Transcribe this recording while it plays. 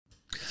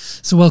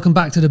So welcome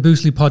back to the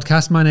Boostly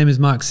podcast. My name is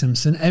Mark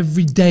Simpson.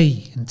 Every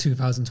day in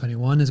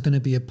 2021 is going to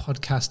be a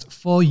podcast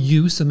for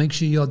you. So make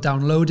sure you're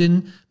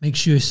downloading, make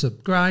sure you're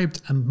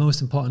subscribed, and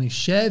most importantly,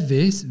 share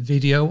this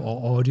video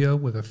or audio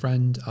with a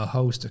friend, a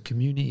host, a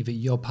community that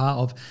you're part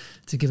of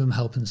to give them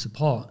help and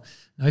support.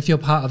 Now, if you're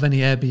part of any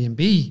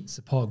Airbnb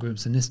support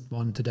groups, and this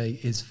one today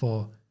is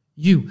for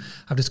you,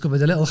 I've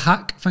discovered a little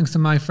hack thanks to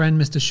my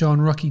friend, Mr. Sean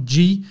Rocky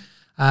G.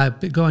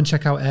 Go and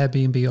check out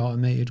Airbnb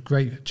Automated,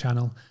 great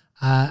channel.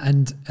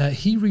 And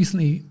he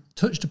recently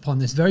touched upon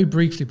this very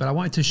briefly, but I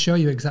wanted to show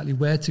you exactly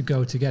where to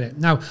go to get it.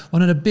 Now,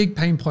 one of the big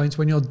pain points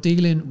when you're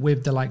dealing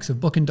with the likes of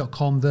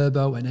Booking.com,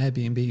 Vrbo, and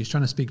Airbnb is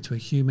trying to speak to a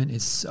human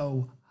is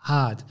so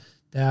hard.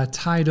 They are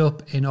tied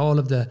up in all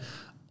of the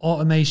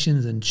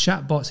automations and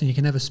chatbots, and you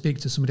can never speak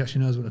to somebody who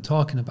actually knows what they're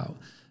talking about.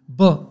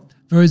 But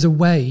there is a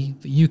way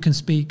that you can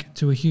speak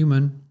to a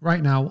human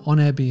right now on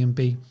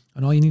Airbnb,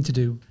 and all you need to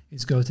do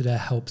is go to their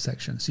help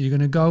section. So you're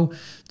going to go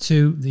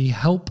to the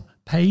help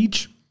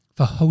page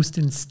for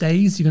hosting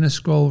stays. You're going to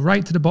scroll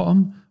right to the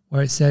bottom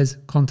where it says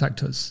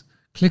contact us.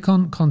 Click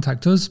on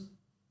contact us.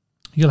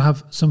 You'll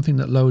have something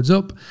that loads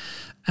up,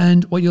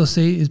 and what you'll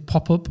see is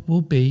pop up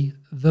will be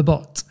the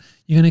bot.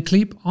 You're going to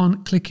keep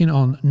on clicking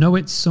on no,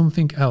 it's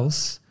something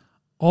else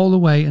all the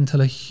way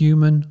until a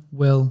human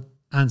will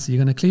answer.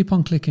 You're going to keep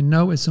on clicking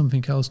no, it's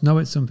something else, no,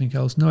 it's something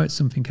else, no, it's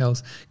something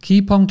else.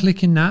 Keep on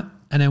clicking that.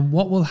 And then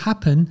what will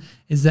happen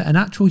is that an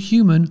actual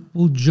human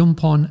will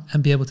jump on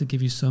and be able to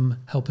give you some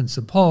help and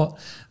support.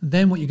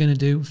 Then what you're going to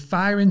do,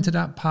 fire into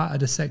that part of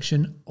the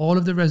section all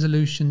of the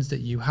resolutions that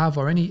you have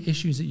or any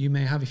issues that you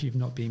may have if you've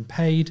not been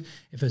paid,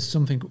 if there's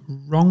something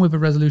wrong with a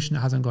resolution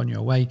that hasn't gone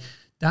your way.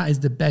 That is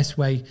the best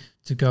way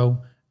to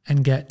go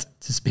and get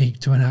to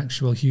speak to an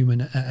actual human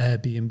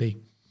at Airbnb.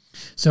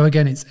 So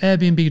again, it's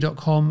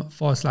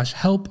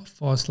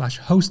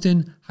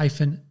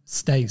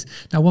airbnb.com/help/hosting-stays.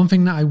 Now, one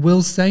thing that I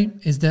will say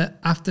is that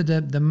after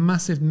the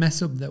massive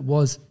mess up that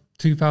was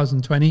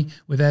 2020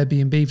 with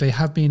Airbnb, they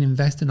have been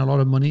investing a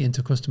lot of money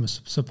into customer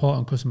support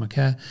and customer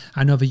care.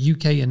 I know the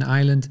UK and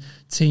Ireland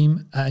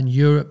team and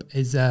Europe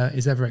is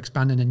ever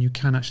expanding, and you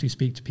can actually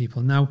speak to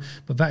people now.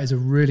 But that is a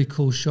really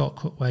cool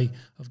shortcut way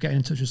of getting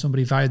in touch with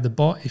somebody via the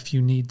bot if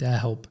you need their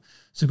help.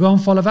 So go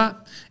and follow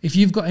that. If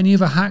you've got any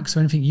other hacks or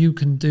anything you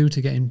can do to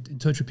get in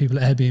touch with people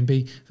at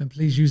Airbnb, then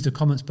please use the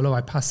comments below.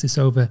 I pass this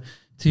over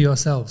to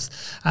yourselves.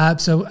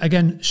 So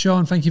again,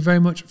 Sean, thank you very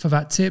much for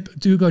that tip.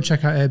 Do go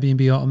check out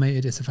Airbnb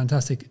Automated. It's a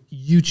fantastic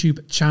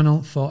YouTube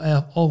channel for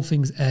all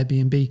things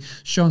Airbnb.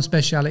 Sean's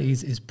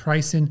specialities is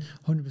pricing,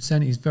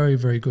 100%. He's very,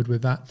 very good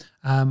with that.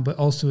 But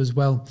also as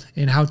well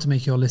in how to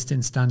make your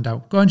listing stand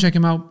out. Go and check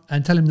him out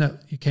and tell him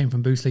that you came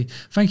from Boostly.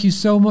 Thank you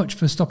so much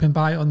for stopping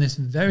by on this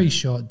very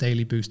short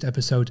Daily Boost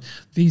episode.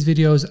 These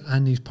videos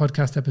and these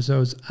podcast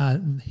episodes are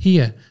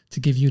here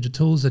to give you the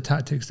tools, the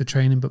tactics, the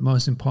training, but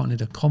most importantly,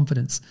 the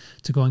confidence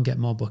to go and get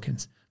more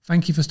bookings.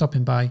 Thank you for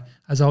stopping by.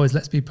 As always,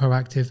 let's be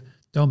proactive.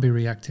 Don't be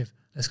reactive.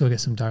 Let's go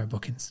get some direct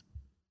bookings.